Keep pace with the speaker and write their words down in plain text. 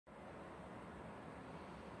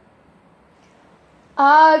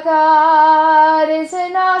Our God is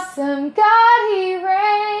an awesome God. He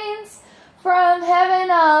reigns from heaven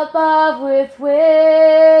above with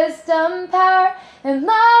wisdom, power, and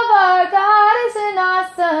love. Our God is an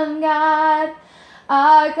awesome God.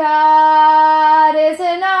 Our God is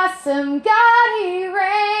an awesome God. He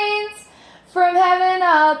reigns from heaven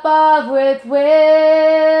above with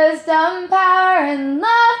wisdom, power, and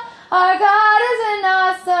love. Our God is an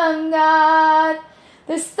awesome God.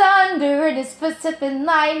 There's thunder in his footsteps and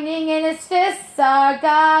lightning in his fists. Our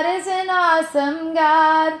God is an awesome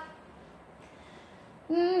God.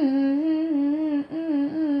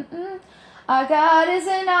 Our God is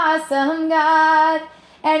an awesome God.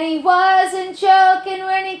 And he wasn't joking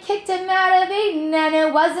when he kicked him out of Eden, and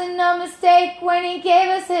it wasn't no mistake when he gave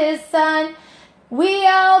us his son. We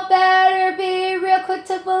all better be real quick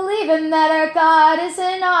to believe in that our God is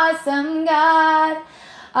an awesome God.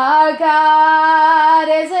 Our God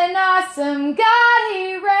is an awesome God.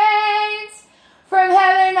 He reigns from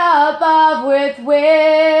heaven above with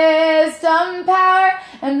wisdom, power,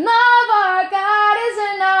 and love. Our God is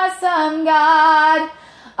an awesome God.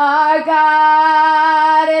 Our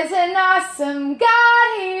God is an awesome God.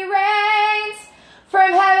 He reigns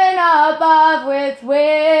from heaven above with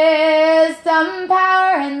wisdom,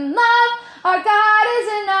 power, and love. Our God is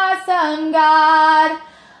an awesome God.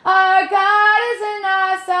 Our God is an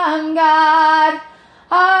awesome God.